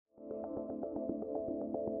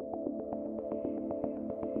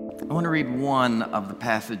I want to read one of the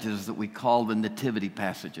passages that we call the nativity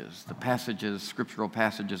passages, the passages, scriptural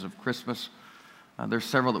passages of Christmas. There's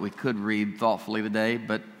several that we could read thoughtfully today,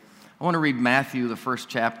 but I want to read Matthew, the first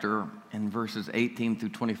chapter, in verses 18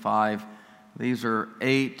 through 25. These are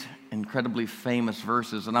 8 incredibly famous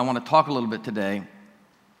verses, and I want to talk a little bit today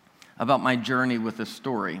about my journey with this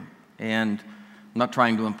story. And I'm not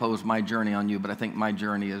trying to impose my journey on you, but I think my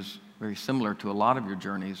journey is very similar to a lot of your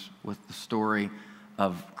journeys with the story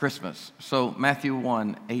of Christmas. So Matthew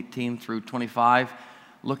 1, 18 through 25.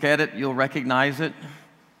 Look at it, you'll recognize it.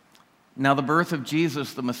 Now the birth of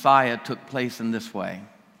Jesus, the Messiah, took place in this way.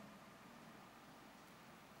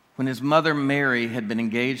 When his mother Mary had been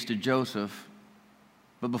engaged to Joseph,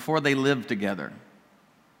 but before they lived together,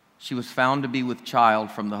 she was found to be with child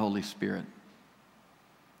from the Holy Spirit.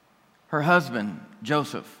 Her husband,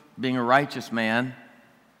 Joseph, being a righteous man,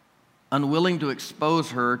 unwilling to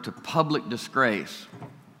expose her to public disgrace,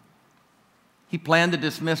 he planned to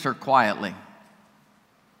dismiss her quietly.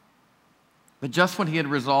 But just when he had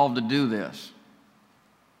resolved to do this,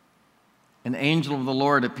 an angel of the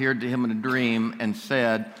Lord appeared to him in a dream and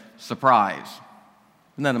said, "Surprise."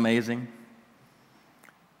 Isn't that amazing?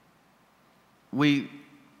 We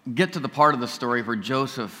get to the part of the story where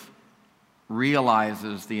Joseph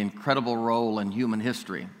realizes the incredible role in human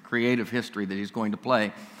history, creative history that he's going to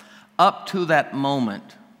play. Up to that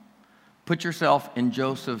moment, put yourself in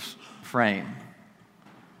Joseph's frame.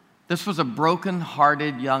 This was a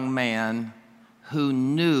broken-hearted young man who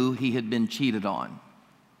knew he had been cheated on.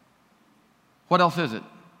 What else is it?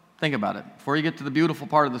 Think about it. Before you get to the beautiful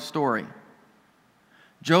part of the story,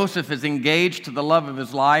 Joseph is engaged to the love of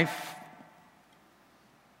his life,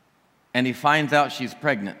 and he finds out she's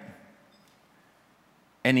pregnant.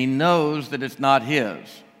 And he knows that it's not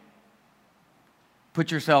his. Put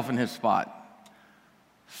yourself in his spot.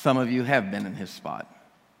 Some of you have been in his spot.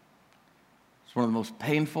 It's one of the most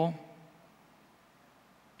painful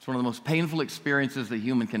experiences that a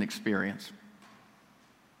human can experience.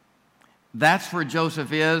 That's where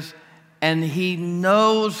Joseph is, and he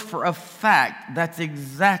knows for a fact that's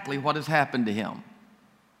exactly what has happened to him.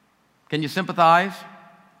 Can you sympathize?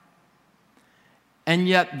 And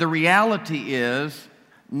yet the reality is,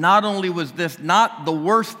 not only was this not the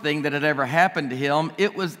worst thing that had ever happened to him,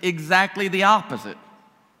 it was exactly the opposite.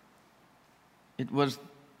 It was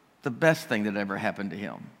the best thing that ever happened to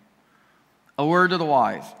him. A word to the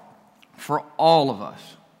wise, for all of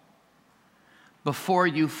us, before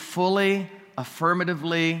you fully,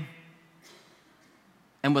 affirmatively,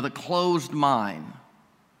 and with a closed mind,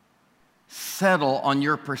 settle on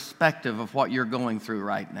your perspective of what you're going through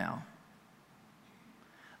right now.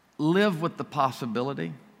 Live with the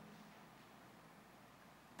possibility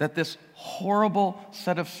that this horrible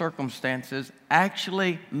set of circumstances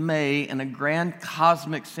actually may, in a grand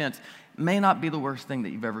cosmic sense, may not be the worst thing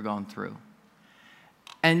that you've ever gone through.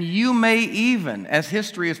 And you may even, as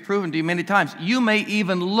history has proven to you many times, you may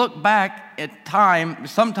even look back at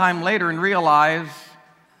sometime later and realize,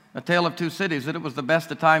 A Tale of Two Cities, that it was the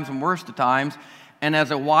best of times and worst of times. And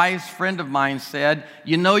as a wise friend of mine said,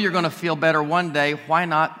 you know you're going to feel better one day, why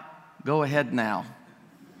not go ahead now?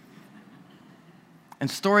 And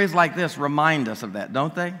stories like this remind us of that,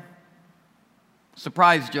 don't they?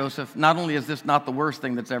 Surprise, Joseph. Not only is this not the worst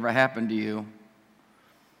thing that's ever happened to you,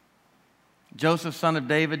 Joseph, son of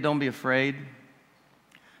David, don't be afraid.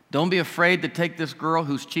 Don't be afraid to take this girl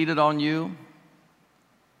who's cheated on you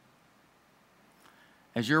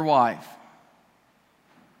as your wife.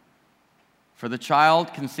 For the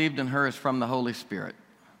child conceived in her is from the Holy Spirit.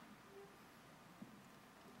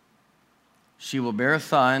 She will bear a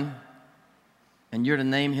son, and you're to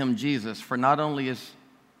name him Jesus, for not only is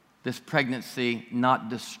this pregnancy not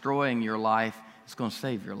destroying your life, it's going to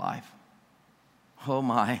save your life. Oh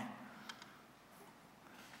my.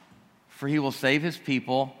 For he will save his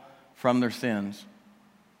people from their sins.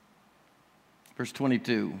 Verse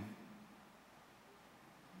 22.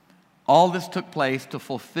 All this took place to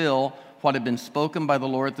fulfill what had been spoken by the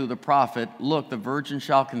Lord through the prophet. Look, the virgin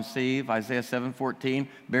shall conceive, Isaiah 7:14,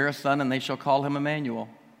 bear a son, and they shall call him Emmanuel,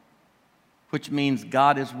 which means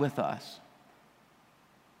God is with us.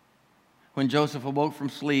 When Joseph awoke from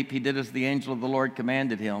sleep, he did as the angel of the Lord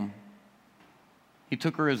commanded him. He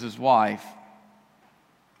took her as his wife,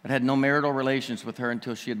 but had no marital relations with her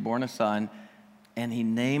until she had borne a son, and he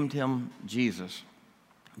named him Jesus.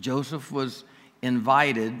 Joseph was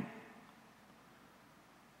invited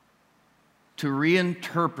to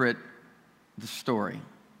reinterpret the story.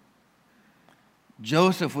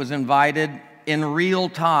 Joseph was invited in real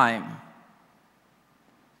time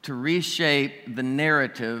to reshape the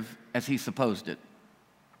narrative as he supposed it.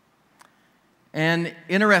 And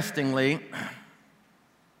interestingly,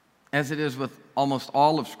 as it is with almost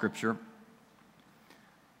all of Scripture,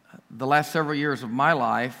 the last several years of my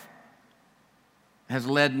life has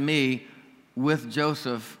led me with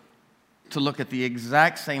Joseph to look at the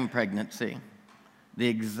exact same pregnancy, the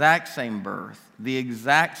exact same birth, the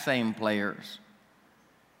exact same players,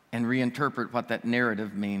 and reinterpret what that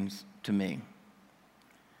narrative means to me.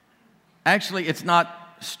 Actually, it's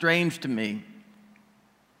not strange to me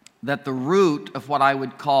that the root of what I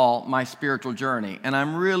would call my spiritual journey, and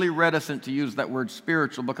I'm really reticent to use that word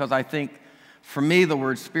spiritual because I think for me the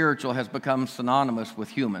word spiritual has become synonymous with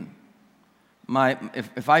human.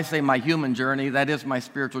 If I say my human journey, that is my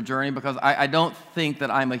spiritual journey because I don't think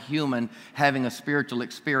that I'm a human having a spiritual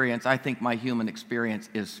experience. I think my human experience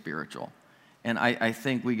is spiritual. And I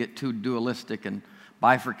think we get too dualistic and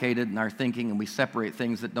bifurcated in our thinking and we separate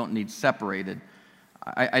things that don't need separated.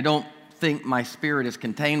 I don't think my spirit is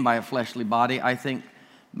contained by a fleshly body. I think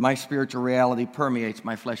my spiritual reality permeates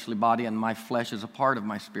my fleshly body and my flesh is a part of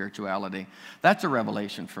my spirituality. That's a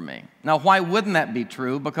revelation for me. Now, why wouldn't that be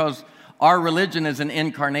true? Because our religion is an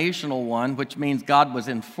incarnational one, which means God was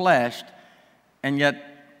enfleshed, and yet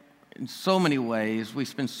in so many ways we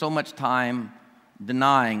spend so much time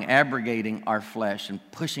denying, abrogating our flesh and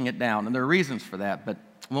pushing it down. And there are reasons for that, but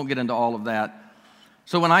I won't get into all of that.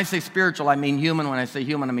 So when I say spiritual, I mean human. When I say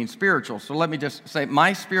human, I mean spiritual. So let me just say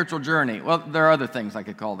my spiritual journey. Well, there are other things I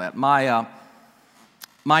could call that. My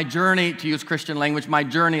journey, to use Christian language, my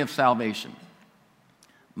journey of salvation.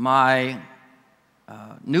 My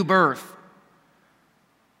new birth.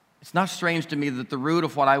 It's not strange to me that the root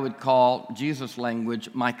of what I would call Jesus language,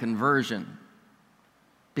 my conversion.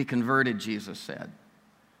 Be converted, Jesus said.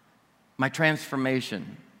 My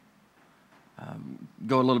transformation.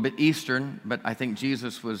 Go a little bit Eastern, but I think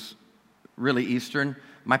Jesus was really Eastern.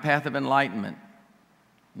 My path of enlightenment.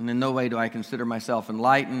 And in no way do I consider myself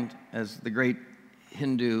enlightened. As the great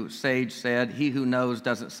Hindu sage said, he who knows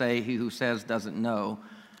doesn't say, he who says doesn't know.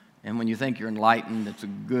 And when you think you're enlightened, it's a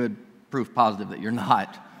good proof positive that you're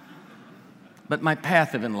not. But my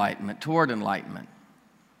path of enlightenment, toward enlightenment,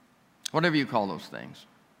 whatever you call those things.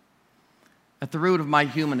 At the root of my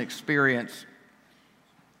human experience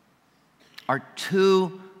are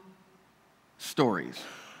two stories.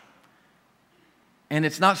 And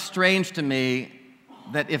it's not strange to me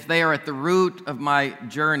that if they are at the root of my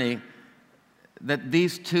journey, that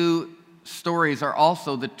these two stories are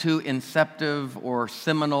also the two inceptive or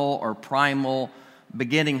seminal or primal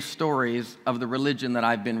beginning stories of the religion that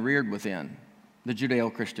I've been reared within, the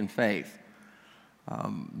Judeo-Christian faith.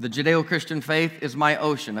 The Judeo-Christian faith is my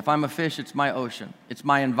ocean. If I'm a fish, it's my ocean. It's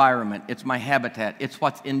my environment. It's my habitat. It's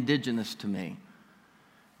what's indigenous to me.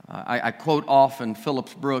 I quote often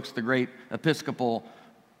Phillips Brooks, the great Episcopal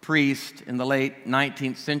priest in the late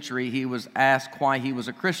 19th century. He was asked why he was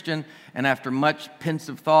a Christian, and after much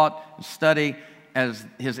pensive thought and study, as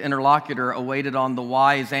his interlocutor awaited on the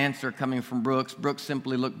wise answer coming from Brooks, Brooks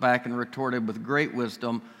simply looked back and retorted with great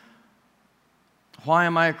wisdom, "Why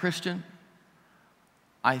am I a Christian?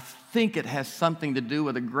 I think it has something to do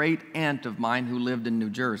with a great aunt of mine who lived in New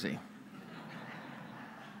Jersey."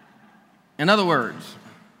 In other words,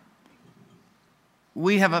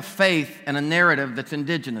 we have a faith and a narrative that's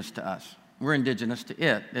indigenous to us. We're indigenous to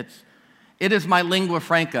it. It is my lingua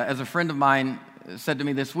franca. As a friend of mine said to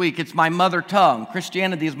me this week, it's my mother tongue.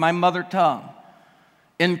 Christianity is my mother tongue.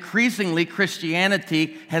 Increasingly,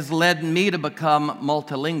 Christianity has led me to become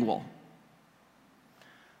multilingual.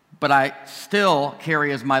 But I still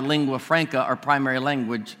carry as my lingua franca, our primary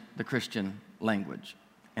language, the Christian language.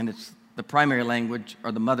 And it's the primary language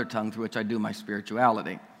or the mother tongue through which I do my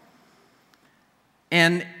spirituality.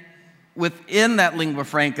 And within that lingua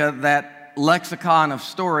franca, that lexicon of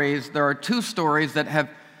stories, there are two stories that have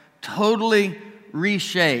totally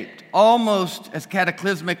reshaped, almost as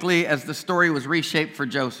cataclysmically as the story was reshaped for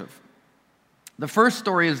Joseph. The first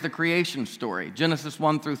story is the creation story. Genesis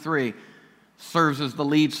 1 through 3 serves as the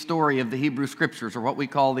lead story of the Hebrew Scriptures, or what we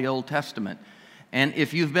call the Old Testament. And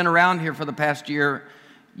if you've been around here for the past year,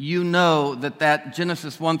 you know that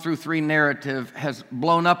Genesis 1 through 3 narrative has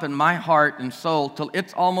blown up in my heart and soul till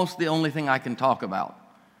it's almost the only thing I can talk about.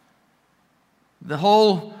 The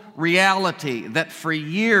whole reality that for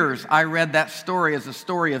years I read that story as a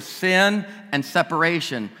story of sin and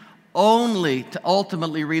separation, only to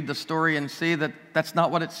ultimately read the story and see that that's not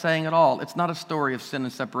what it's saying at all. It's not a story of sin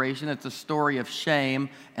and separation. It's a story of shame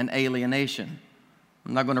and alienation.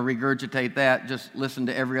 I'm not going to regurgitate that. Just listen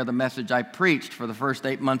to every other message I preached for the first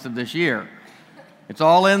 8 months of this year. It's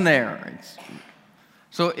all in there.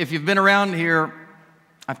 So if you've been around here,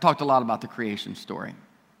 I've talked a lot about the creation story.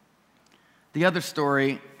 The other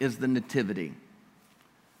story is the Nativity,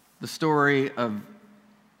 the story of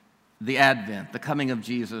the Advent, the coming of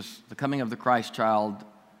Jesus, the coming of the Christ child,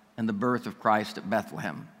 and the birth of Christ at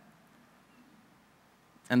Bethlehem.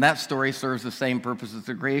 And that story serves the same purpose as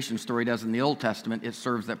the creation story does in the Old Testament. It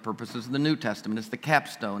serves that purpose in the New Testament. It's the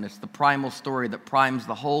capstone. It's the primal story that primes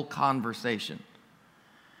the whole conversation.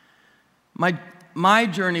 My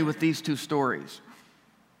journey with these two stories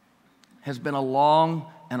has been a long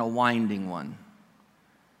and a winding one.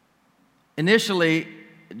 Initially,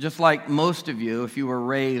 just like most of you, if you were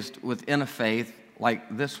raised within a faith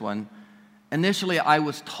like this one, initially I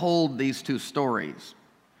was told these two stories.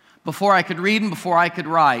 Before I could read and before I could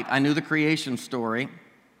write, I knew the creation story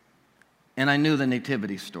and I knew the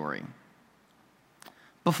nativity story.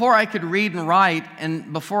 Before I could read and write,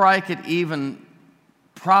 and before I could even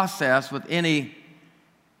process with any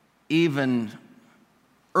even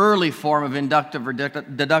early form of inductive or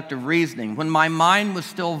deductive reasoning, when my mind was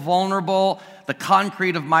still vulnerable, the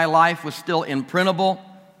concrete of my life was still imprintable,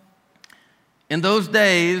 in those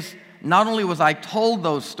days, not only was I told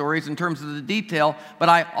those stories in terms of the detail, but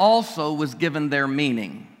I also was given their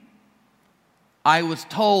meaning. I was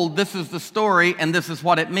told this is the story and this is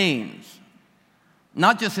what it means.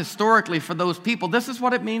 Not just historically for those people, this is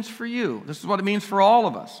what it means for you. This is what it means for all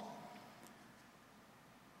of us.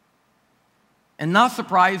 And not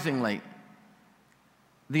surprisingly,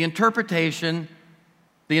 the interpretations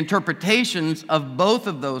of both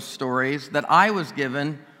of those stories that I was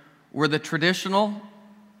given were the traditional,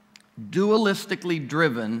 dualistically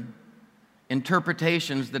driven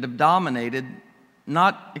interpretations that have dominated,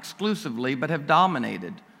 not exclusively, but have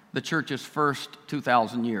dominated the church's first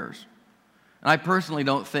 2,000 years. And I personally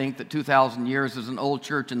don't think that 2,000 years is an old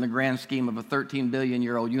church in the grand scheme of a 13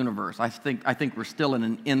 billion-year-old universe. I think we're still in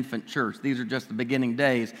an infant church. These are just the beginning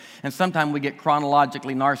days. And sometimes we get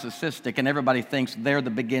chronologically narcissistic and everybody thinks they're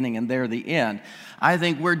the beginning and they're the end. I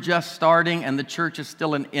think we're just starting and the church is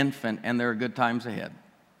still an infant and there are good times ahead.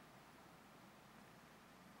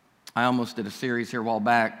 I almost did a series here a while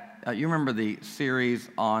back. You remember the series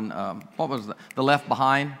on, what was the Left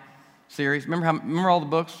Behind series? Remember all the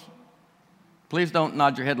books? Please don't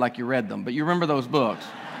nod your head like you read them, but you remember those books.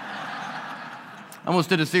 I almost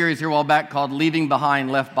did a series here a while back called Leaving Behind,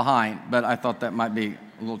 Left Behind, but I thought that might be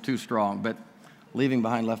a little too strong, but Leaving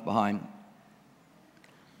Behind, Left Behind.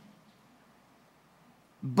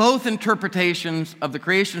 Both interpretations of the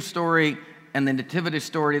creation story and the nativity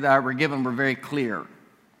story that I were given were very clear.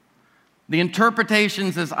 The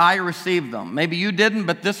interpretations as I received them. Maybe you didn't,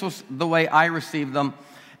 but this was the way I received them.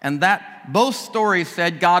 And that both stories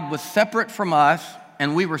said God was separate from us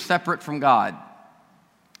and we were separate from God.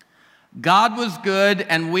 God was good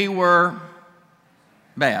and we were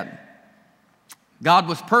bad. God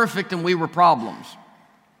was perfect and we were problems.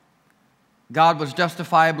 God was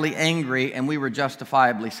justifiably angry and we were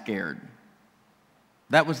justifiably scared.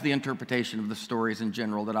 That was the interpretation of the stories in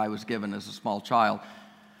general that I was given as a small child.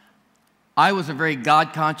 I was a very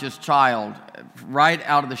God-conscious child right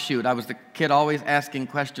out of the chute. I was the kid always asking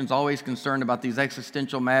questions, always concerned about these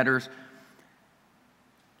existential matters.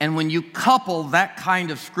 And when you couple that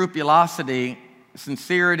kind of scrupulosity,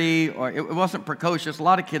 sincerity, or it wasn't precocious, a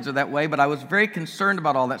lot of kids are that way, but I was very concerned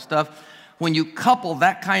about all that stuff. When you couple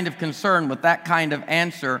that kind of concern with that kind of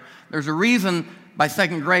answer, there's a reason by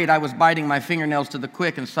second grade I was biting my fingernails to the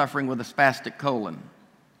quick and suffering with a spastic colon.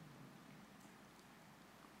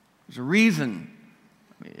 There's a reason.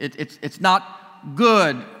 It's not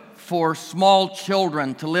good for small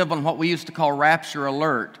children to live on what we used to call rapture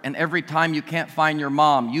alert. And every time you can't find your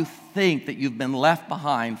mom, you think that you've been left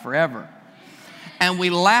behind forever. And we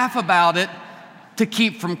laugh about it to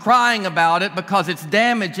keep from crying about it because it's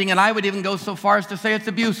damaging. And I would even go so far as to say it's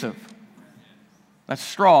abusive. That's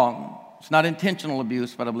strong. It's not intentional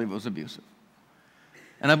abuse, but I believe it was abusive.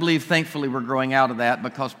 And I believe, thankfully, we're growing out of that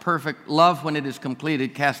because perfect love, when it is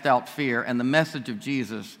completed, casts out fear. And the message of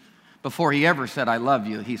Jesus, before he ever said, I love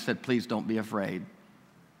you, he said, please don't be afraid.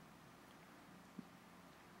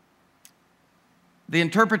 The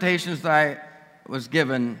interpretations that I was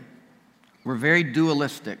given were very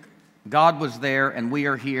dualistic. God was there and we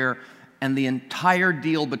are here, and the entire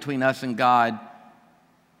deal between us and God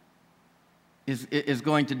is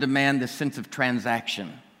going to demand this sense of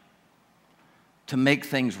transaction to make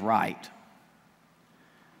things right.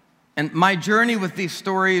 And my journey with these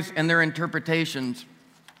stories and their interpretations,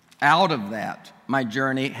 out of that, my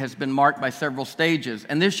journey has been marked by several stages.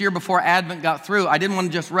 And this year, before Advent got through, I didn't want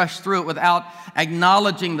to just rush through it without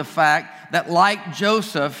acknowledging the fact that, like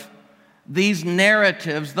Joseph, these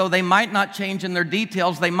narratives, though they might not change in their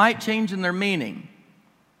details, they might change in their meaning.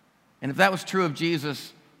 And if that was true of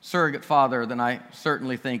Jesus, surrogate father, then I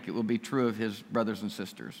certainly think it will be true of his brothers and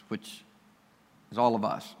sisters, which is all of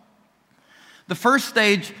us. The first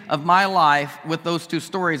stage of my life with those two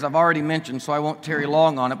stories I've already mentioned, so I won't tarry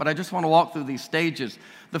long on it, but I just want to walk through these stages.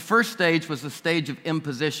 The first stage was the stage of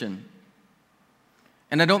imposition.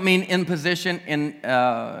 And I don't mean imposition in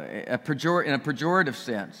a pejorative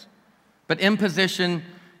sense, but imposition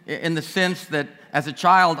in the sense that as a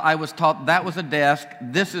child I was taught that was a desk,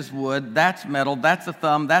 this is wood, that's metal, that's a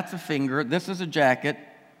thumb, that's a finger, this is a jacket,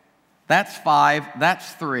 that's 5,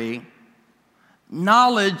 that's 3.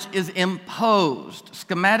 Knowledge is imposed.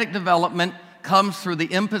 Schematic development comes through the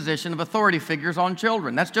imposition of authority figures on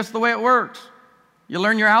children. That's just the way it works. You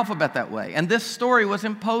learn your alphabet that way. And this story was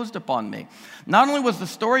imposed upon me. Not only was the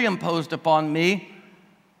story imposed upon me,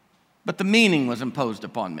 but the meaning was imposed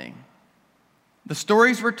upon me. The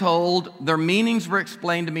stories were told, their meanings were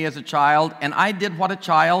explained to me as a child, and I did what a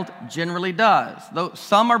child generally does. Though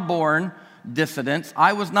some are born dissidents,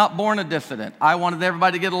 I was not born a dissident. I wanted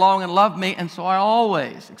everybody to get along and love me, and so I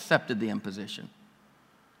always accepted the imposition.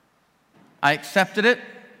 I accepted it,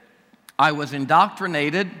 I was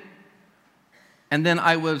indoctrinated, and then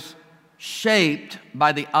I was shaped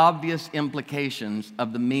by the obvious implications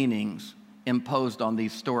of the meanings imposed on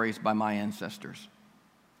these stories by my ancestors.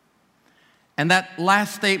 And that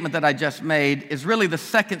last statement that I just made is really the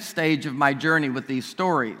second stage of my journey with these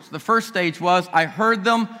stories. The first stage was I heard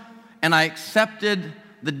them and I accepted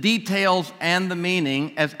the details and the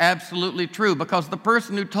meaning as absolutely true because the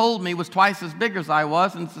person who told me was twice as big as I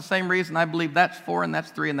was, and it's the same reason I believe that's 4 and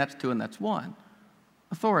that's 3 and that's 2 and that's 1.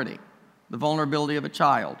 Authority, the vulnerability of a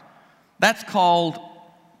child. That's called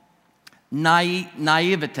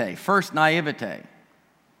naivete, first naivete,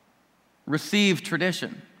 received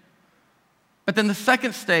tradition. But then the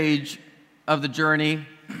second stage of the journey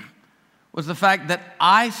was the fact that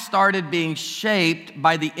I started being shaped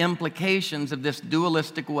by the implications of this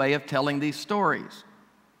dualistic way of telling these stories.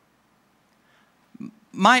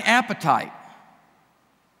 My appetite,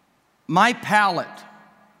 my palate,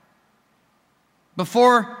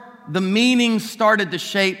 before the meanings started to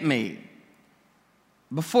shape me,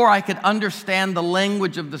 before I could understand the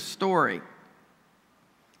language of the story,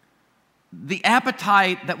 the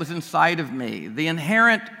appetite that was inside of me, the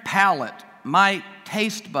inherent palate, my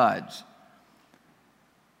taste buds,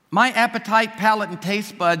 my appetite, palate, and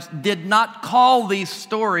taste buds did not call these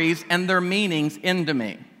stories and their meanings into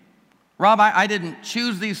me. Rob, I didn't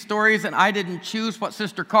choose these stories, and I didn't choose what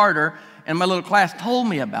Sister Carter and my little class told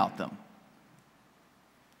me about them.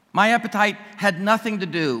 My appetite had nothing to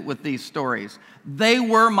do with these stories. They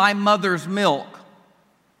were my mother's milk.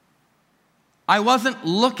 I wasn't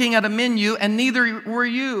looking at a menu, and neither were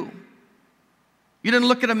you. You didn't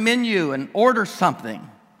look at a menu and order something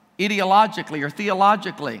ideologically or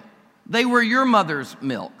theologically. They were your mother's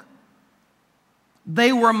milk.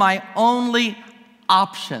 They were my only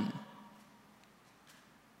option.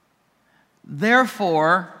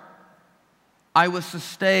 Therefore, I was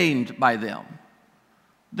sustained by them.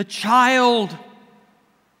 The child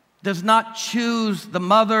does not choose the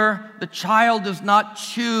mother. The child does not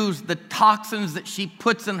choose the toxins that she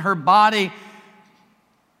puts in her body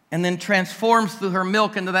and then transforms through her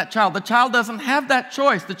milk into that child. The child doesn't have that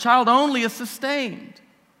choice. The child only is sustained.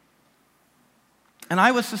 And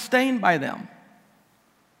I was sustained by them.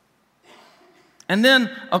 And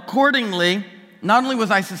then, accordingly, not only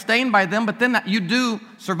was I sustained by them, but then you do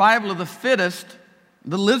survival of the fittest,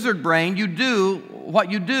 the lizard brain, you do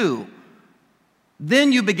what you do.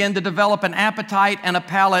 Then you begin to develop an appetite and a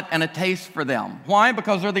palate and a taste for them. Why?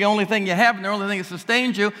 Because they're the only thing you have and they're the only thing that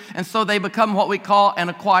sustains you, and so they become what we call an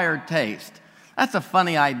acquired taste. That's a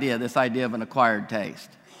funny idea, this idea of an acquired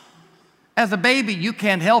taste. As a baby, you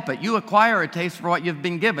can't help it. You acquire a taste for what you've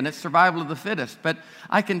been given. It's survival of the fittest. But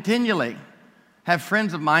I continually have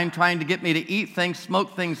friends of mine trying to get me to eat things,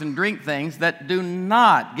 smoke things, and drink things that do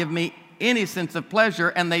not give me any sense of pleasure,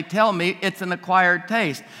 and they tell me it's an acquired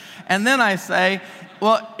taste. And then I say,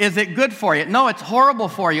 well, is it good for you? No, it's horrible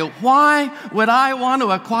for you. Why would I want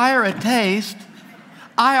to acquire a taste?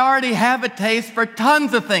 I already have a taste for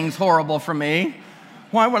tons of things horrible for me.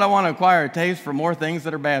 Why would I want to acquire a taste for more things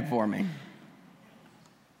that are bad for me?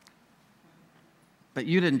 But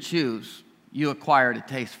you didn't choose. You acquired a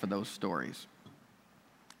taste for those stories,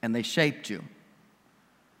 and they shaped you.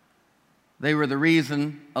 They were the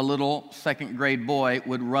reason a little second grade boy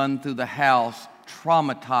would run through the house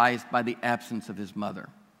traumatized by the absence of his mother.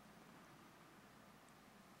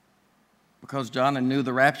 Because John knew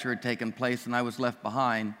the rapture had taken place and I was left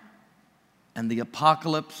behind, and the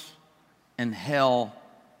apocalypse and hell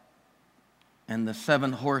and the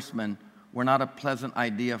 7 horsemen were not a pleasant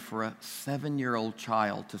idea for a 7-year-old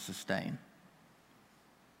child to sustain.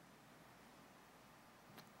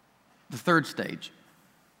 The third stage.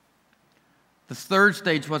 The third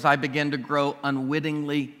stage was I began to grow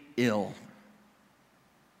unwittingly ill.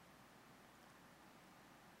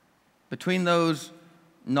 Between those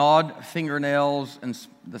gnawed fingernails and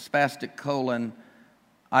the spastic colon,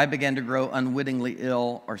 I began to grow unwittingly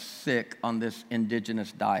ill or sick on this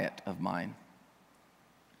indigenous diet of mine.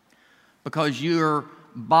 Because your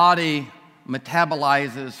body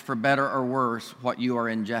metabolizes, for better or worse, what you are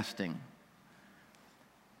ingesting.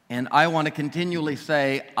 And I want to continually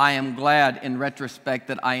say, I am glad in retrospect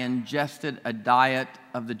that I ingested a diet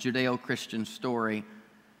of the Judeo-Christian story.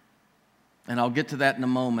 And I'll get to that in a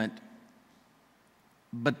moment.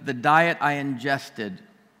 But the diet I ingested,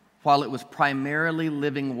 while it was primarily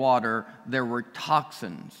living water, there were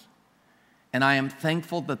toxins. And I am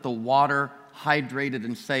thankful that the water hydrated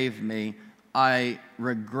and saved me. I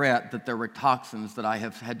regret that there were toxins that I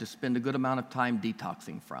have had to spend a good amount of time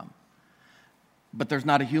detoxing from. But there's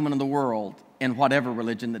not a human in the world, in whatever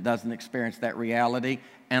religion, that doesn't experience that reality.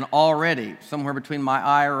 And already, somewhere between my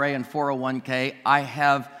IRA and 401k, I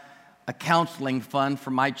have a counseling fund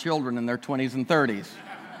for my children in their 20s and 30s.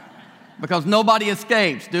 Because nobody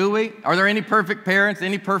escapes, do we? Are there any perfect parents,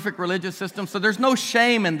 any perfect religious system? So there's no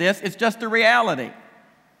shame in this. It's just a reality.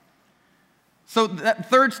 So that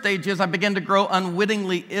third stage is I began to grow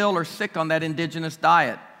unwittingly ill or sick on that indigenous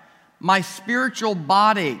diet. My spiritual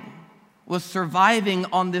body was surviving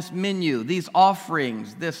on this menu, these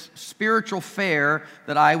offerings, this spiritual fare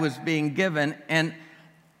that I was being given, and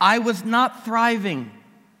I was not thriving.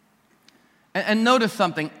 And notice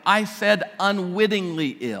something, I said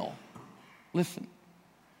unwittingly ill. Listen,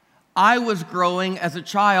 I was growing as a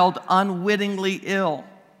child unwittingly ill.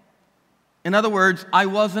 In other words, I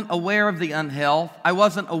wasn't aware of the unhealth. I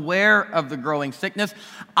wasn't aware of the growing sickness.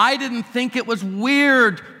 I didn't think it was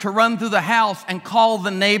weird to run through the house and call the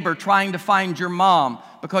neighbor trying to find your mom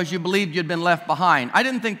because you believed you'd been left behind. I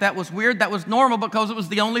didn't think that was weird. That was normal because it was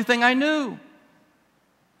the only thing I knew.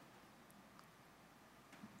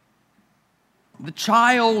 The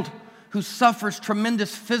child who suffers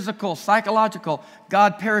tremendous physical, psychological,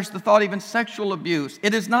 God perish the thought, even sexual abuse.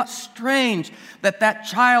 It is not strange that that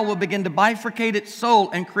child will begin to bifurcate its soul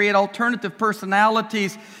and create alternative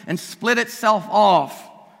personalities and split itself off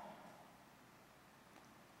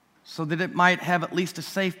so that it might have at least a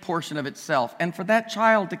safe portion of itself. And for that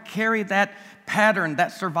child to carry that pattern,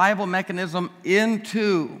 that survival mechanism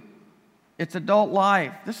into its adult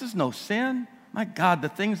life, this is no sin. My God, the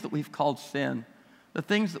things that we've called sin, the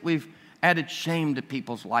things that we've added shame to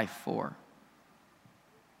people's life for.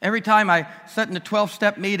 Every time I sat in a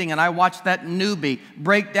 12-step meeting and I watched that newbie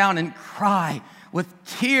break down and cry with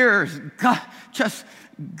tears just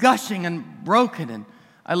gushing and broken, and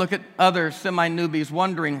I look at other semi-newbies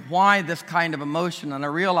wondering why this kind of emotion, and I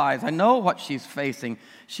realize I know what she's facing.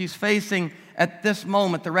 She's facing at this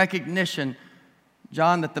moment the recognition,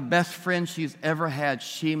 John, that the best friend she's ever had,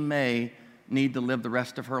 she may need to live the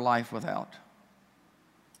rest of her life without.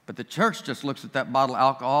 But the church just looks at that bottle of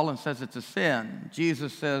alcohol and says it's a sin.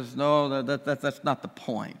 Jesus says, no, that's not the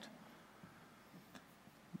point.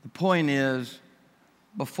 The point is,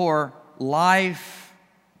 before life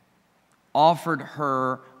offered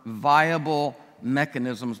her viable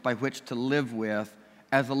mechanisms by which to live with,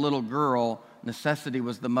 as a little girl, necessity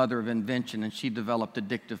was the mother of invention, and she developed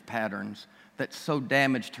addictive patterns that so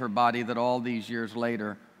damaged her body that all these years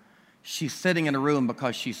later, she's sitting in a room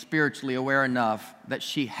because she's spiritually aware enough that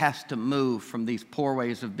she has to move from these poor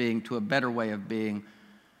ways of being to a better way of being.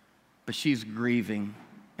 But she's grieving.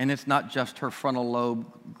 And it's not just her frontal lobe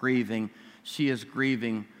grieving. She is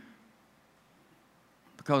grieving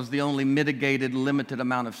because the only mitigated, limited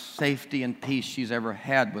amount of safety and peace she's ever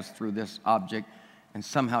had was through this object. And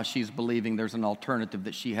somehow she's believing there's an alternative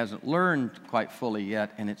that she hasn't learned quite fully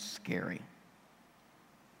yet, and it's scary.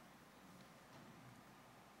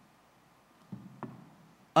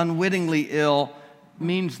 Unwittingly ill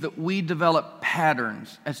means that we develop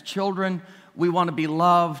patterns. As children, we want to be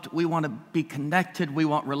loved, we want to be connected, we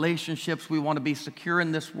want relationships, we want to be secure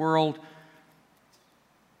in this world.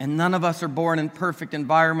 And none of us are born in perfect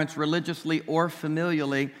environments, religiously or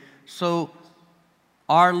familially. So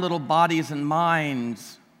our little bodies and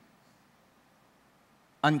minds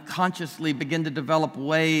unconsciously begin to develop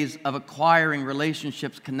ways of acquiring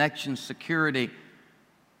relationships, connections, security,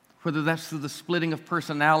 whether that's through the splitting of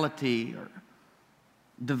personality or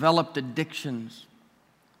developed addictions.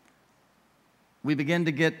 We begin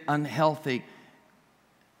to get unhealthy.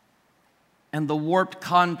 And the warped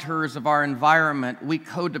contours of our environment, we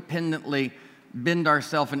codependently bend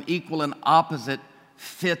ourselves in equal and opposite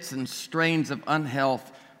fits and strains of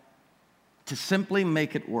unhealth to simply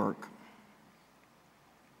make it work.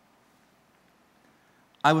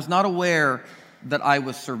 I was not aware that I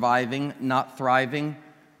was surviving, not thriving,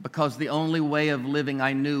 because the only way of living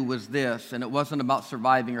I knew was this, and it wasn't about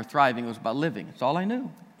surviving or thriving, it was about living. It's all I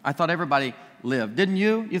knew. I thought everybody lived. Didn't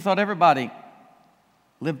you? You thought everybody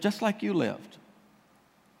lived just like you lived.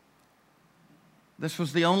 This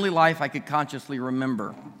was the only life I could consciously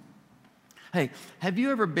remember. Hey, have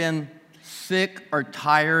you ever been sick or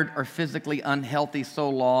tired or physically unhealthy so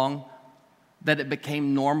long that it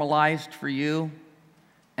became normalized for you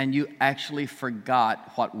and you actually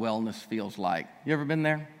forgot what wellness feels like? You ever been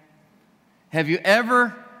there? Have you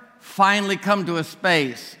ever finally come to a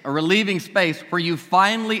space, a relieving space, where you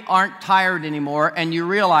finally aren't tired anymore and you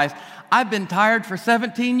realize, I've been tired for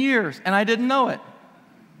 17 years and I didn't know it?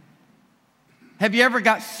 Have you ever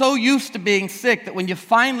got so used to being sick that when you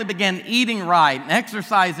finally began eating right and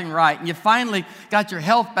exercising right and you finally got your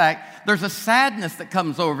health back, there's a sadness that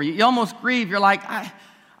comes over you. You almost grieve. You're like,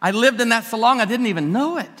 I lived in that so long, I didn't even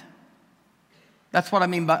know it. That's what I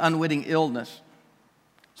mean by unwitting illness.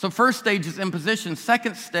 So first stage is imposition.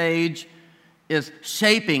 Second stage is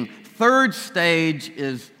shaping. Third stage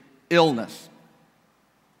is illness.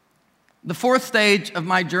 The fourth stage of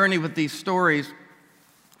my journey with these stories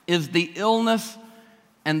is the illness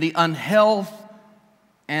and the unhealth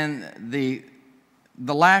and the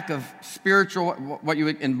lack of spiritual, what you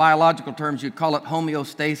would, in biological terms, you'd call it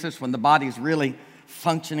homeostasis, when the body's really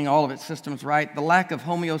functioning, all of its systems right. The lack of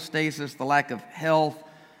homeostasis, the lack of health,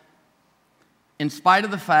 in spite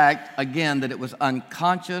of the fact, again, that it was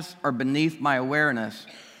unconscious or beneath my awareness,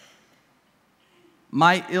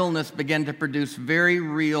 my illness began to produce very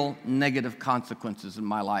real negative consequences in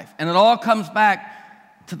my life. And it all comes back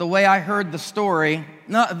to the way I heard the story,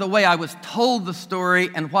 not the way I was told the story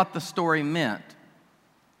and what the story meant.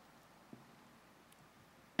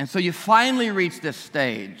 And so you finally reach this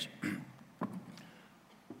stage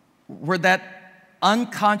where that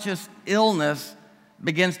unconscious illness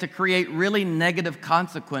begins to create really negative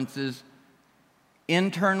consequences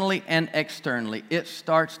internally and externally. It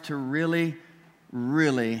starts to really,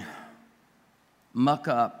 really muck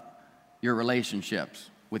up your relationships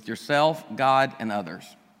with yourself, God, and others.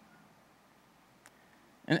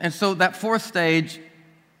 And so that fourth stage,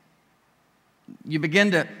 you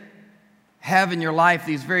begin to have in your life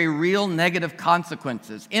these very real negative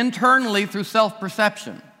consequences, internally through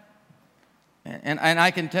self-perception. And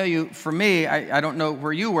I can tell you, for me, I don't know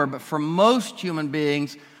where you were, but for most human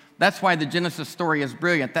beings, that's why the Genesis story is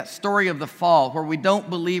brilliant. That story of the fall, where we don't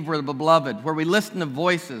believe we're the beloved, where we listen to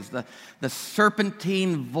voices, the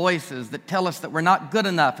serpentine voices that tell us that we're not good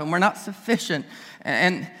enough and we're not sufficient,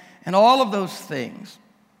 and all of those things.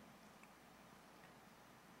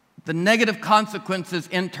 The negative consequences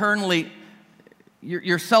internally,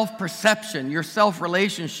 your self-perception, your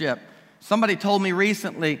self-relationship. Somebody told me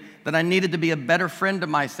recently that I needed to be a better friend to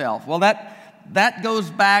myself. Well, that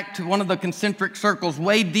goes back to one of the concentric circles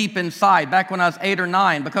way deep inside, back when I was 8 or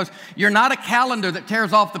 9, because you're not a calendar that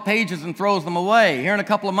tears off the pages and throws them away. Here in a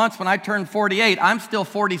couple of months, when I turn 48, I'm still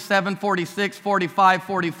 47, 46, 45,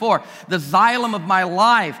 44. The xylem of my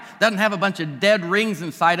life doesn't have a bunch of dead rings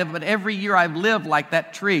inside of it, but every year I've lived like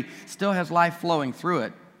that tree still has life flowing through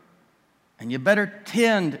it. And you better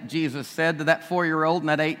tend, Jesus said, to that 4-year-old and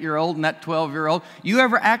that 8-year-old and that 12-year-old. You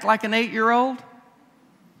ever act like an 8-year-old?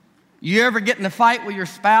 You ever get in a fight with your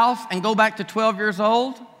spouse and go back to 12 years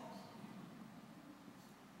old?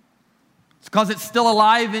 It's because it's still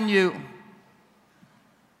alive in you.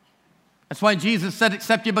 That's why Jesus said,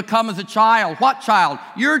 except you become as a child. What child?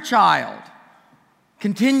 Your child.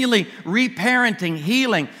 Continually reparenting,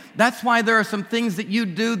 healing. That's why there are some things that you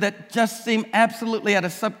do that just seem absolutely at a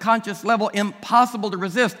subconscious level impossible to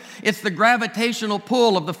resist. It's the gravitational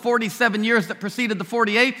pull of the 47 years that preceded the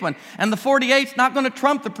 48th one. And the 48th's not going to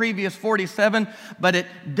trump the previous 47, but it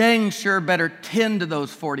dang sure better tend to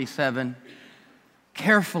those 47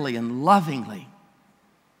 carefully and lovingly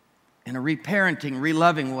in a reparenting,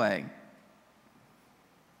 reloving way.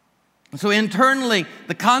 So internally,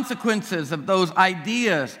 the consequences of those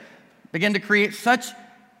ideas begin to create such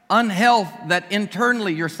unhealth that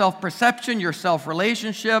internally your self-perception, your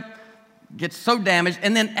self-relationship gets so damaged.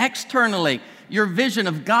 And then externally, your vision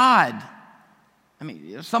of God. I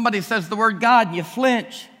mean, if somebody says the word God and you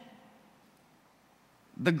flinch.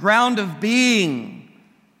 The ground of being.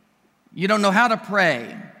 You don't know how to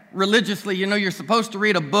pray. Religiously, you know you're supposed to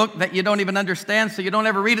read a book that you don't even understand, so you don't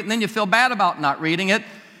ever read it, and then you feel bad about not reading it.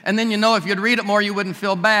 And then you know if you'd read it more, you wouldn't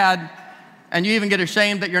feel bad. And you even get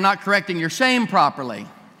ashamed that you're not correcting your shame properly.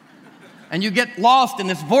 And you get lost in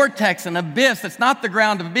this vortex, an abyss. It's not the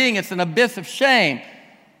ground of being, it's an abyss of shame.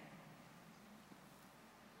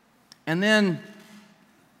 And then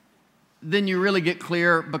you really get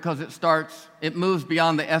clear because it moves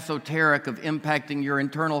beyond the esoteric of impacting your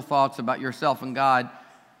internal thoughts about yourself and God.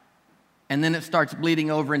 And then it starts bleeding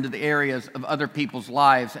over into the areas of other people's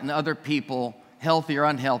lives. And other people, healthy or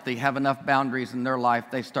unhealthy, have enough boundaries in their life,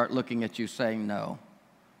 they start looking at you saying no.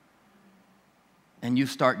 And you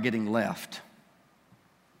start getting left.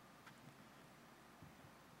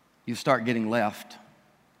 You start getting left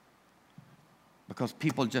because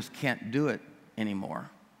people just can't do it anymore.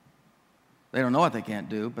 They don't know what they can't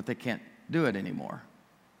do, but they can't do it anymore.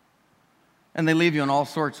 And they leave you in all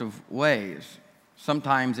sorts of ways.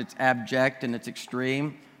 Sometimes it's abject and it's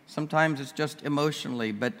extreme. Sometimes it's just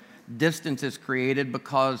emotionally. But distance is created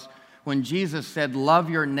because when Jesus said, love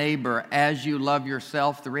your neighbor as you love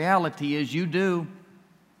yourself, the reality is you do.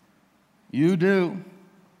 You do.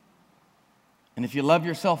 And if you love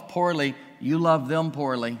yourself poorly, you love them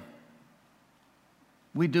poorly.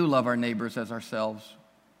 We do love our neighbors as ourselves.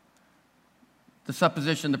 The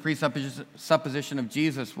presupposition of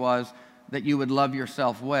Jesus was that you would love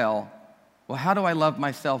yourself well. Well, how do I love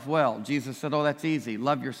myself well? Jesus said, oh, that's easy.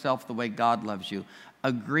 Love yourself the way God loves you.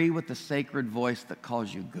 Agree with the sacred voice that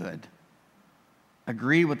calls you good.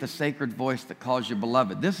 Agree with the sacred voice that calls you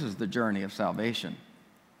beloved. This is the journey of salvation.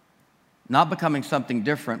 Not becoming something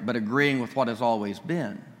different, but agreeing with what has always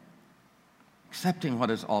been. Accepting what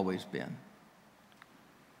has always been.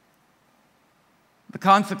 The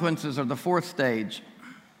consequences are the fourth stage.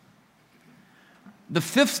 The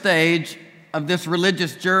fifth stage of this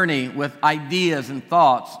religious journey with ideas and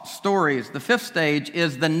thoughts, stories, the fifth stage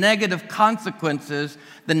is the negative consequences,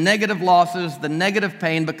 the negative losses, the negative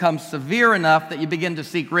pain becomes severe enough that you begin to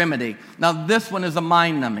seek remedy. Now, this one is a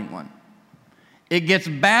mind-numbing one. It gets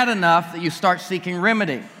bad enough that you start seeking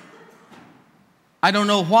remedy. I don't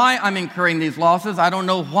know why I'm incurring these losses. I don't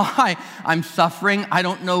know why I'm suffering. I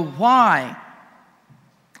don't know why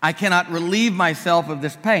I cannot relieve myself of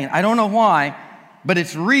this pain. I don't know why, but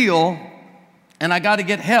it's real, and I got to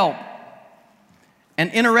get help.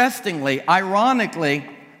 And interestingly, ironically,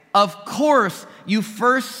 of course, you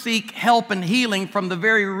first seek help and healing from the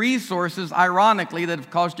very resources, ironically, that have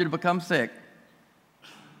caused you to become sick.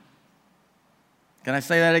 Can I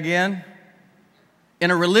say that again? In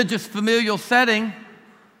a religious familial setting,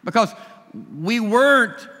 because we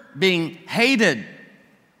weren't being hated.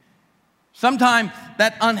 Sometimes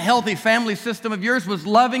that unhealthy family system of yours was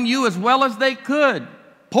loving you as well as they could.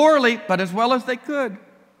 Poorly, but as well as they could.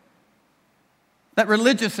 That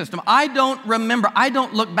religious system. I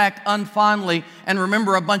don't look back unfondly and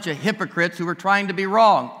remember a bunch of hypocrites who were trying to be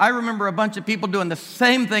wrong. I remember a bunch of people doing the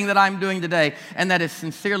same thing that I'm doing today, and that is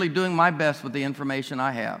sincerely doing my best with the information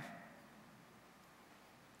I have.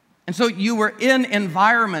 And so you were in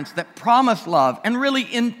environments that promised love and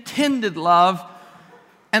really intended love,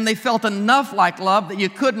 and they felt enough like love that you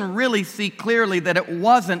couldn't really see clearly that it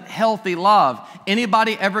wasn't healthy love.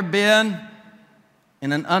 Anybody ever been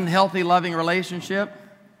in an unhealthy loving relationship?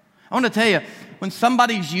 I want to tell you, when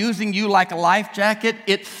somebody's using you like a life jacket,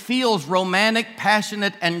 it feels romantic,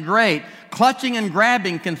 passionate, and great. Clutching and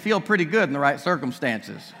grabbing can feel pretty good in the right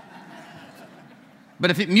circumstances. But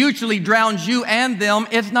if it mutually drowns you and them,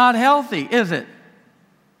 it's not healthy, is it?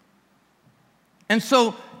 And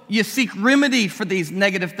so you seek remedy for these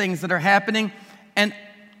negative things that are happening. And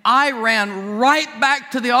I ran right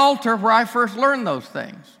back to the altar where I first learned those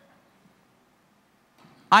things.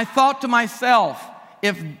 I thought to myself,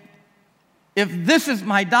 if this is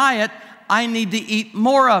my diet, I need to eat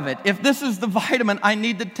more of it. If this is the vitamin, I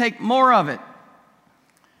need to take more of it.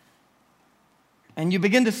 And you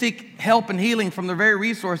begin to seek help and healing from the very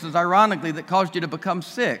resources, ironically, that caused you to become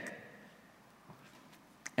sick.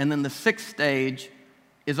 And then the sixth stage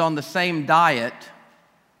is on the same diet.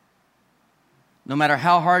 No matter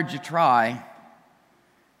how hard you try,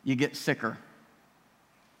 you get sicker.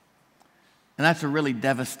 And that's a really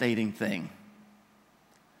devastating thing.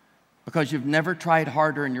 Because you've never tried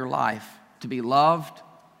harder in your life to be loved.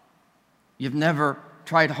 You've never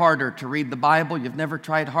tried harder to read the Bible. You've never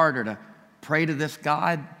tried harder to pray to this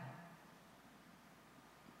God.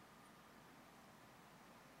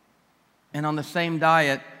 And on the same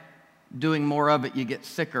diet, doing more of it, you get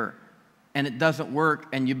sicker. And it doesn't work,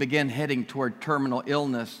 and you begin heading toward terminal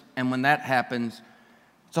illness. And when that happens,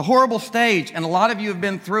 it's a horrible stage, and a lot of you have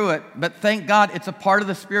been through it, but thank God it's a part of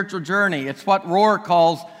the spiritual journey. It's what Rohr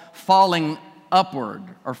calls falling upward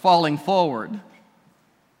or falling forward.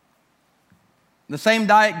 The same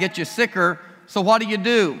diet gets you sicker, so what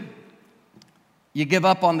do? You give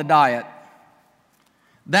up on the diet.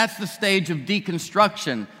 That's the stage of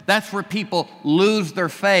deconstruction. That's where people lose their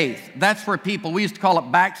faith. That's where people, we used to call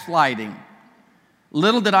it backsliding.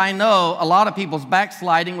 Little did I know, a lot of people's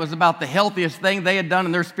backsliding was about the healthiest thing they had done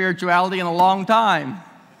in their spirituality in a long time.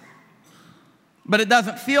 But it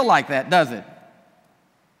doesn't feel like that, does it?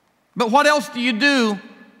 But what else do you do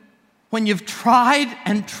when you've tried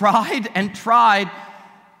and tried and tried,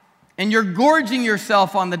 and you're gorging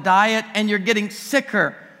yourself on the diet and you're getting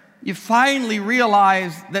sicker? You finally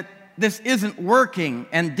realize that this isn't working,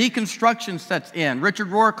 and deconstruction sets in. Richard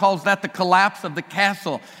Rohr calls that the collapse of the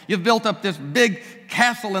castle. You've built up this big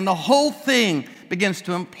castle, and the whole thing begins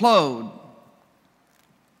to implode.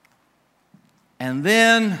 And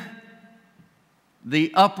then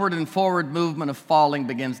the upward and forward movement of falling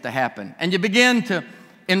begins to happen. And you begin to,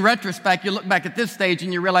 in retrospect, you look back at this stage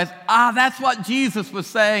and you realize, that's what Jesus was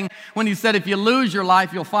saying when he said, if you lose your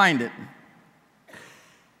life, you'll find it.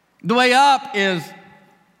 The way up is,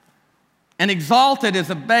 and exalted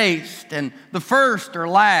is abased, and the first or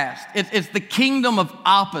last. It's the kingdom of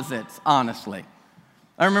opposites, honestly.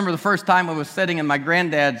 I remember the first time I was sitting in my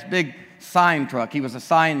granddad's big sign truck. He was a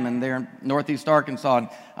signman there in northeast Arkansas, and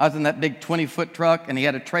I was in that big 20-foot truck, and he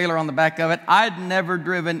had a trailer on the back of it. I'd never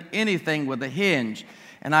driven anything with a hinge,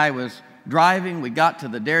 and I was driving. We got to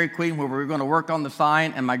the Dairy Queen where we were going to work on the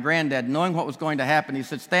sign, and my granddad, knowing what was going to happen, he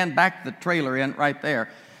said, stand back the trailer in right there.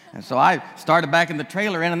 And so I started backing the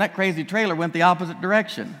trailer in, and that crazy trailer went the opposite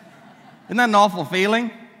direction. Isn't that an awful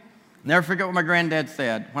feeling? Never forget what my granddad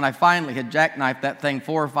said. When I finally had jackknifed that thing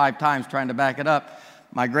 4 or 5 times trying to back it up,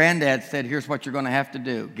 my granddad said, here's what you're going to have to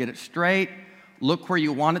do. Get it straight, look where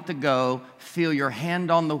you want it to go, feel your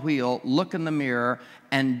hand on the wheel, look in the mirror,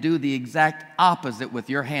 and do the exact opposite with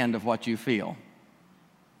your hand of what you feel.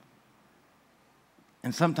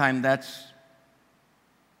 And sometimes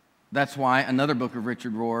that's why another book of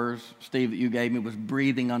Richard Rohr's, Steve, that you gave me, was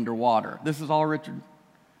Breathing Underwater. This is all Richard,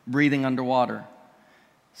 breathing underwater.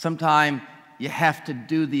 Sometimes you have to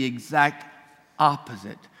do the exact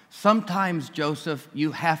opposite. Sometimes, Joseph,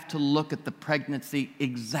 you have to look at the pregnancy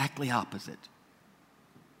exactly opposite.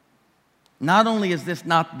 Not only is this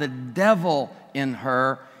not the devil in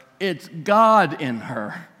her, it's God in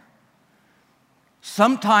her.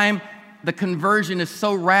 Sometimes the conversion is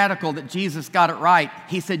so radical that Jesus got it right.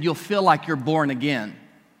 He said, you'll feel like you're born again.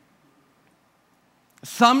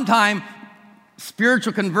 Sometimes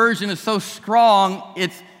spiritual conversion is so strong,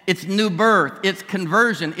 it's new birth, it's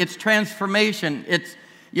conversion, it's transformation,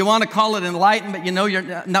 you want to call it enlightenment, you know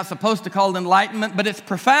you're not supposed to call it enlightenment, but it's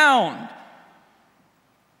profound.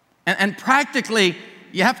 And practically,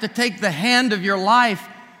 you have to take the hand of your life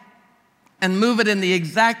and move it in the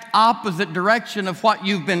exact opposite direction of what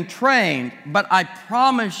you've been trained. But I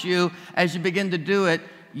promise you, as you begin to do it,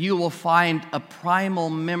 you will find a primal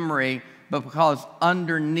memory, because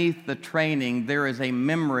underneath the training, there is a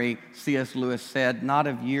memory, C.S. Lewis said, not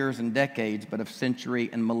of years and decades, but of century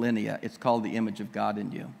and millennia. It's called the image of God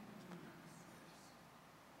in you.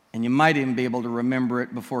 And you might even be able to remember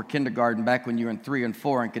it before kindergarten, back when you were in 3 and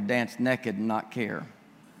 4 and could dance naked and not care.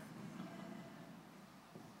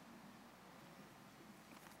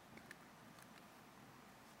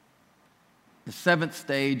 The 7th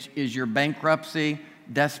stage is your bankruptcy,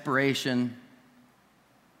 desperation,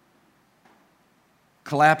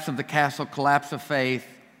 collapse of the castle, collapse of faith.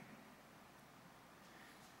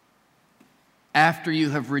 After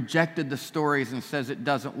you have rejected the stories and says it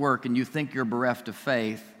doesn't work and you think you're bereft of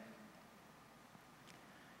faith.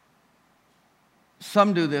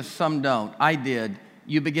 Some do this, some don't. I did.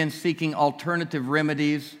 You begin seeking alternative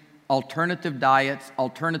remedies, alternative diets,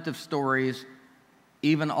 alternative stories,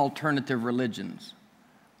 even alternative religions.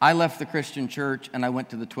 I left the Christian church and I went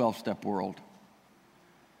to the 12-step world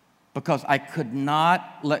because I could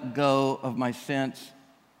not let go of my sense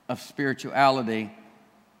of spirituality,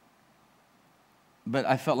 but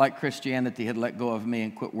I felt like Christianity had let go of me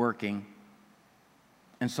and quit working.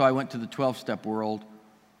 And so I went to the 12-step world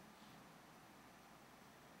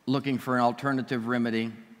looking for an alternative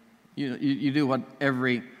remedy. You do what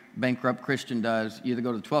every bankrupt Christian does. You either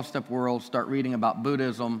go to the 12-step world, start reading about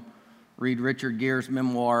Buddhism, read Richard Gere's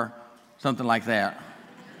memoir, something like that.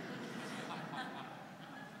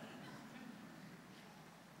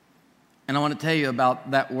 And I want to tell you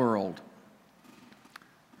about that world.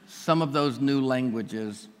 Some of those new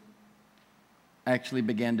languages actually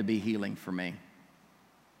began to be healing for me.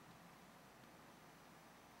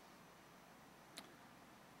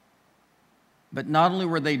 But not only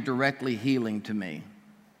were they directly healing to me,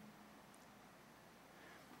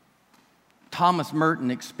 Thomas Merton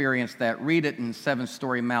experienced that. Read it in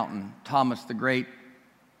 7-Story Mountain. Thomas, the great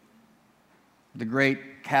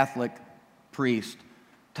Catholic priest,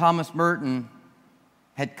 Thomas Merton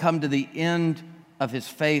had come to the end of his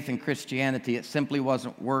faith in Christianity. It simply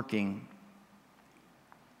wasn't working.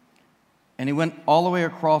 And he went all the way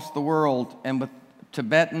across the world, and with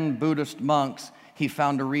Tibetan Buddhist monks, he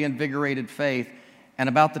found a reinvigorated faith. And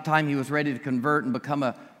about the time he was ready to convert and become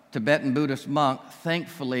a Tibetan Buddhist monk,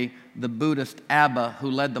 thankfully, the Buddhist Abba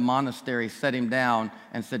who led the monastery set him down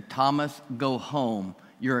and said, "Thomas, go home.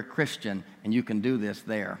 You're a Christian, and you can do this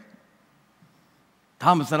there."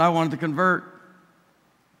 Thomas said, "I wanted to convert."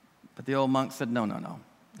 But the old monk said, no,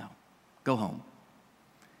 go home.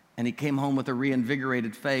 And he came home with a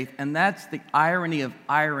reinvigorated faith. And that's the irony of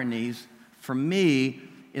ironies for me,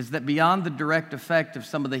 is that beyond the direct effect of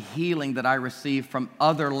some of the healing that I received from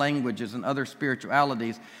other languages and other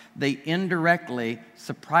spiritualities, they indirectly,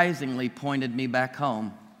 surprisingly pointed me back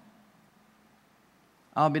home.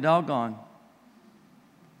 I'll be doggone.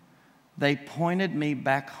 They pointed me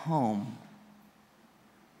back home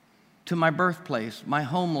to my birthplace, my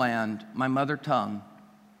homeland, my mother tongue.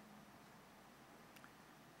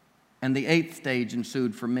 And the 8th stage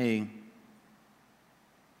ensued for me.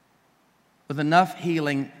 With enough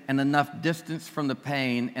healing and enough distance from the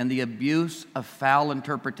pain and the abuse of foul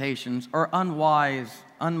interpretations or unwise,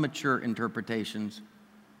 unmature interpretations,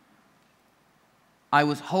 I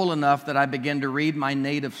was whole enough that I began to read my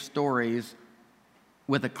native stories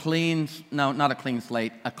with a cleaner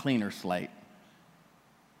slate.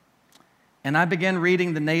 And I began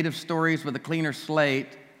reading the native stories with a cleaner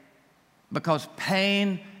slate because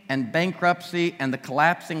pain and bankruptcy and the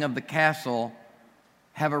collapsing of the castle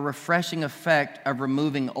have a refreshing effect of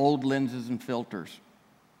removing old lenses and filters.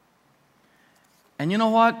 And you know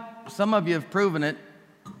what? Some of you have proven it.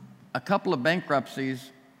 A couple of bankruptcies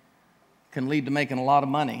can lead to making a lot of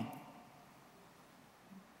money.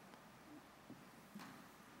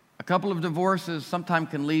 A couple of divorces sometimes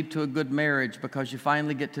can lead to a good marriage because you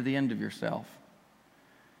finally get to the end of yourself.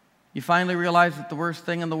 You finally realize that the worst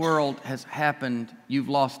thing in the world has happened. You've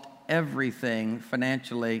lost everything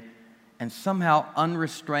financially, and somehow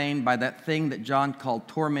unrestrained by that thing that John called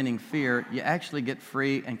tormenting fear, you actually get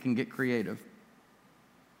free and can get creative.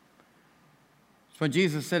 So when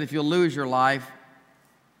Jesus said, if you'll lose your life,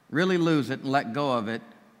 really lose it and let go of it,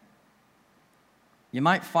 you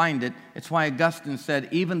might find it. It's why Augustine said,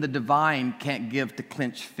 even the divine can't give to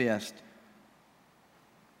clenched fist.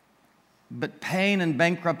 But pain and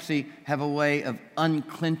bankruptcy have a way of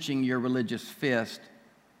unclenching your religious fist.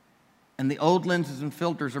 And the old lenses and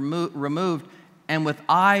filters are removed. And with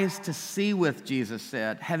eyes to see with, Jesus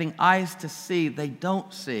said, having eyes to see, they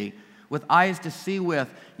don't see. With eyes to see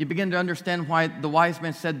with, you begin to understand why the wise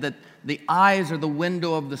man said that the eyes are the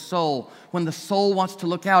window of the soul. When the soul wants to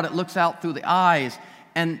look out, it looks out through the eyes.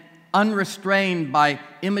 And unrestrained by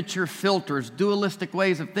immature filters, dualistic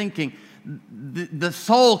ways of thinking, the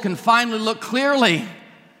soul can finally look clearly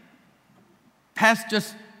past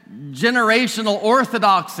just generational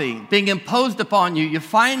orthodoxy being imposed upon you. You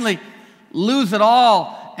finally lose it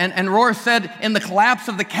all. And Rohr said, in the collapse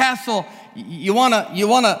of the castle, you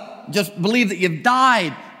wanna just believe that you've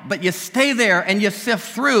died, but you stay there and you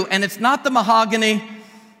sift through. And it's not the mahogany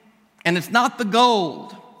and it's not the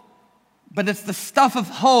gold, but it's the stuff of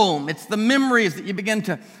home. It's the memories that you begin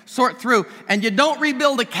to sort through. And you don't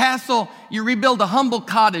rebuild a castle, you rebuild a humble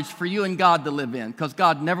cottage for you and God to live in, because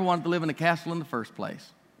God never wanted to live in a castle in the first place.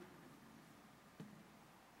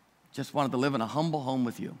 Just wanted to live in a humble home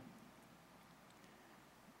with you.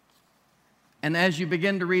 And as you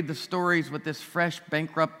begin to read the stories with this fresh,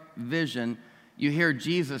 bankrupt vision, you hear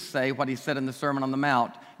Jesus say what he said in the Sermon on the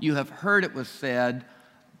Mount. You have heard it was said,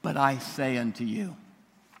 but I say unto you.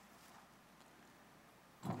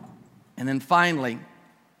 And then finally,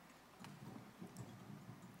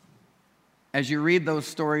 as you read those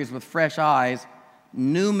stories with fresh eyes,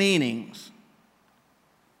 new meanings.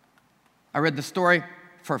 I read the story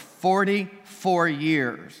for 44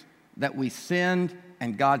 years that we sinned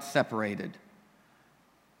and God separated.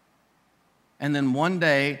 And then one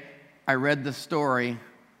day, I read the story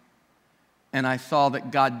and I saw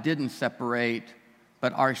that God didn't separate,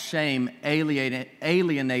 but our shame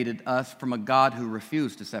alienated us from a God who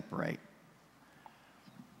refused to separate.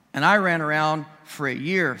 And I ran around for a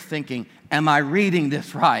year thinking, am I reading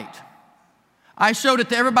this right? I showed it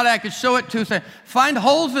to everybody I could show it to, saying, find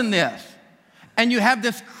holes in this. And you have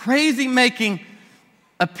this crazy-making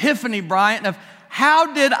epiphany, Brian, of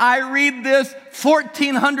how did I read this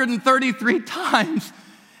 1,433 times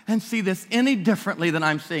and see this any differently than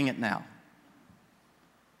I'm seeing it now?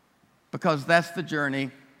 Because that's the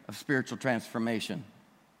journey of spiritual transformation.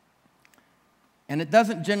 And it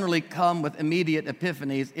doesn't generally come with immediate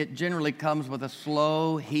epiphanies. It generally comes with a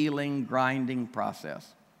slow, healing, grinding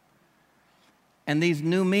process. And these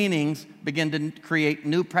new meanings begin to create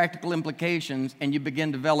new practical implications, and you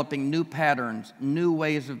begin developing new patterns, new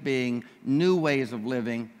ways of being, new ways of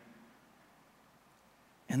living.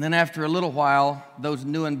 And then after a little while, those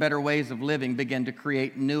new and better ways of living begin to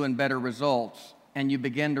create new and better results. And you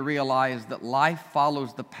begin to realize that life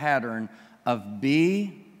follows the pattern of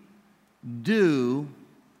be, do,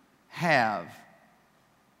 have.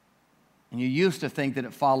 And you used to think that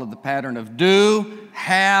it followed the pattern of do,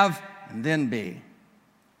 have, and then be.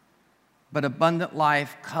 But abundant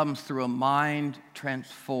life comes through a mind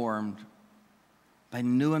transformed by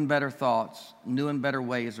new and better thoughts, new and better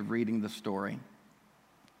ways of reading the story.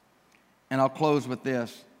 And I'll close with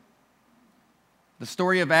this. The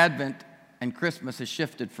story of Advent and Christmas has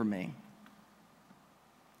shifted for me.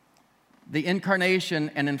 The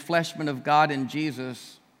incarnation and enfleshment of God in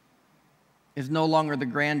Jesus is no longer the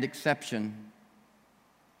grand exception.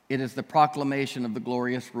 It is the proclamation of the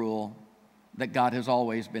glorious rule that God has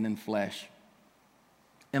always been in flesh.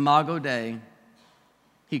 Imago Dei,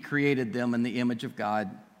 He created them in the image of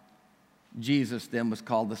God. Jesus then was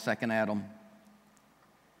called the second Adam.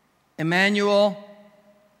 Emmanuel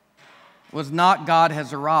was not God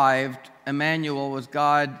has arrived. Emmanuel was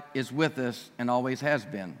God is with us and always has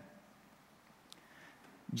been.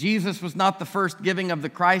 Jesus was not the first giving of the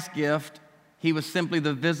Christ gift. He was simply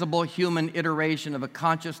the visible human iteration of a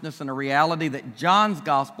consciousness and a reality that John's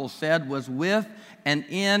gospel said was with and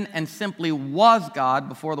in and simply was God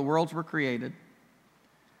before the worlds were created.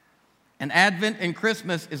 And Advent and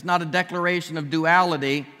Christmas is not a declaration of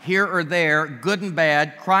duality, here or there, good and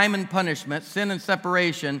bad, crime and punishment, sin and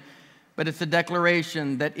separation, but it's a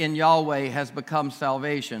declaration that in Yahweh has become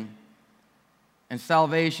salvation. And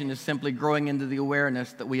salvation is simply growing into the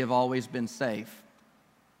awareness that we have always been safe.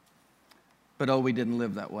 But oh, we didn't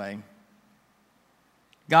live that way.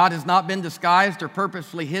 God has not been disguised or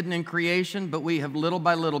purposefully hidden in creation, but we have little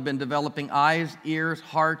by little been developing eyes, ears,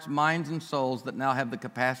 hearts, minds, and souls that now have the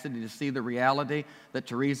capacity to see the reality that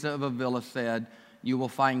Teresa of Avila said, you will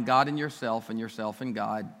find God in yourself and yourself in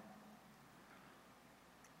God.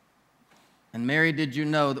 And Mary, did you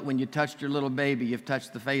know that when you touched your little baby, you've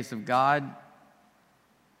touched the face of God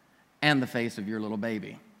and the face of your little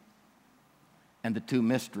baby? And the two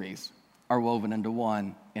mysteries are woven into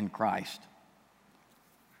one in Christ.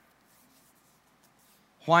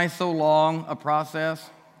 Why so long a process?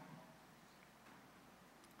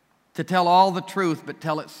 To tell all the truth, but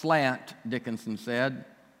tell it slant, Dickinson said.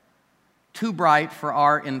 Too bright for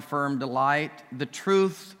our infirm delight. The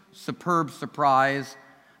truth's superb surprise.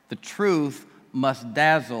 The truth must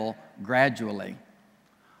dazzle gradually,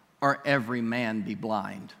 or every man be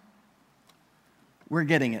blind. We're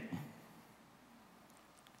getting it.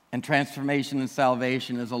 And transformation and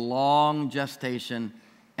salvation is a long gestation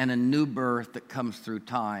and a new birth that comes through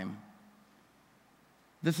time.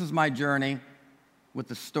 This is my journey with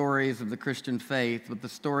the stories of the Christian faith, with the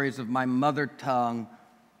stories of my mother tongue,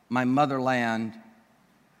 my motherland.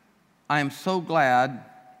 I am so glad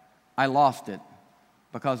I lost it,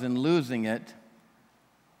 because in losing it,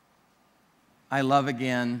 I love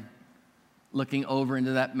again looking over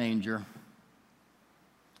into that manger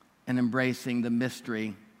and embracing the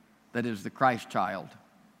mystery that is the Christ child.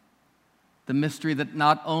 The mystery that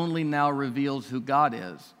not only now reveals who God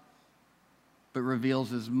is, but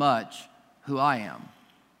reveals as much who I am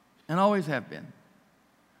and always have been.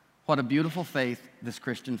 What a beautiful faith, this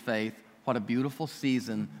Christian faith. What a beautiful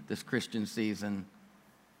season, this Christian season.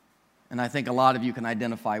 And I think a lot of you can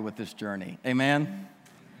identify with this journey. Amen?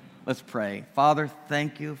 Let's pray. Father,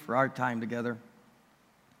 thank you for our time together,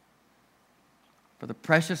 for the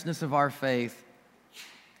preciousness of our faith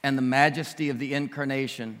and the majesty of the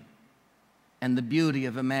incarnation and the beauty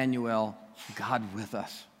of Emmanuel, God with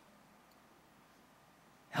us.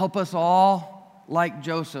 Help us all like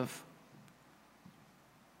Joseph.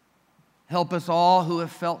 Help us all who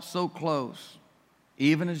have felt so close,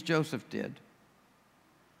 even as Joseph did.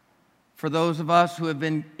 For those of us who have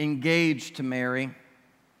been engaged to Mary,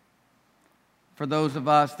 for those of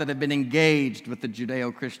us that have been engaged with the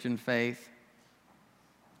Judeo-Christian faith,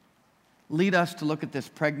 lead us to look at this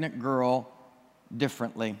pregnant girl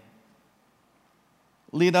differently.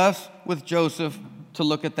 Lead us with Joseph to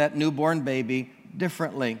look at that newborn baby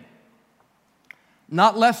differently.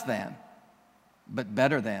 Not less than, but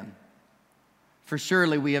better than. For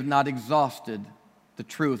surely we have not exhausted the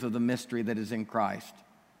truth of the mystery that is in Christ.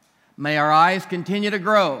 May our eyes continue to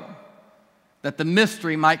grow, that the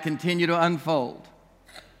mystery might continue to unfold,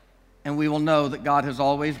 and we will know that God has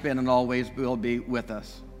always been and always will be with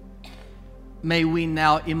us. May we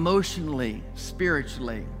now emotionally,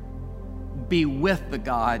 spiritually, be with the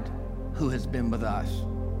God who has been with us.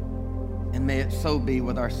 And may it so be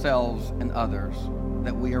with ourselves and others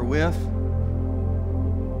that we are with.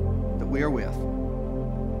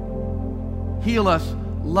 Heal us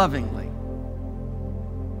lovingly.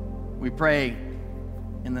 We pray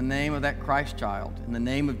in the name of that Christ child, in the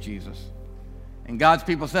name of Jesus. And God's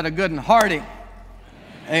people said a good and hearty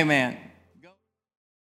amen.